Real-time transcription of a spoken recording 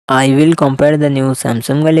I will compare the new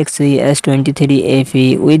Samsung Galaxy S23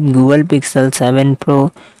 FE with Google Pixel 7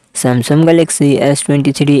 Pro. Samsung Galaxy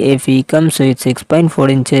S23 FE comes with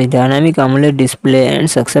 6.4 inches dynamic AMOLED display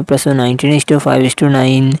and success ratio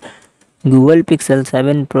 19:5:9. Google Pixel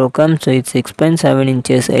 7 Pro comes with 6.7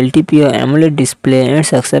 inches LTPO AMOLED display and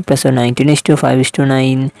success ratio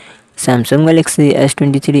 19:5:9. Samsung Galaxy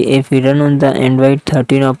S23 FE run on the Android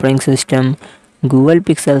 13 operating system. Google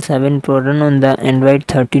Pixel 7 Pro run on the Android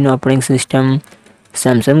 13 operating system.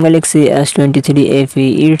 Samsung Galaxy S23 FE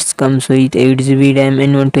it comes with 8GB RAM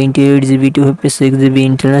and 128GB 256GB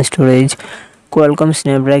internal storage. Qualcomm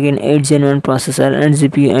Snapdragon 8 Gen 1 processor and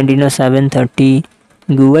GPU Adreno 730.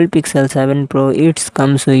 Google Pixel 7 Pro it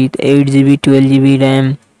comes with 8GB 12GB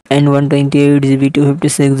RAM and 128GB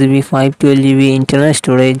 256GB 512GB internal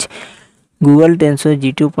storage. Google Tensor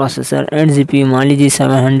G2 processor and GPU Mali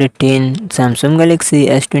G710. Samsung Galaxy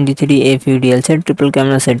S23 FE dual set triple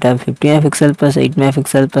camera setup 50MP plus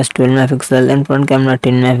 8MP plus 12MP and front camera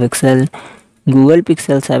 10MP. Google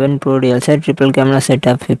Pixel 7 Pro dual set triple camera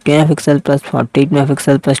setup 50MP plus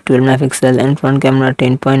 48MP plus 12MP and front camera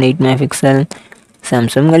 10.8MP.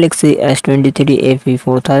 Samsung Galaxy S23 FE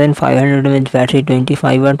 4500mAh battery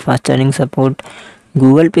 25W fast charging support.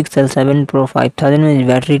 Google Pixel 7 Pro 5000mAh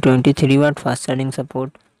battery 23W fast charging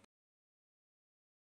support.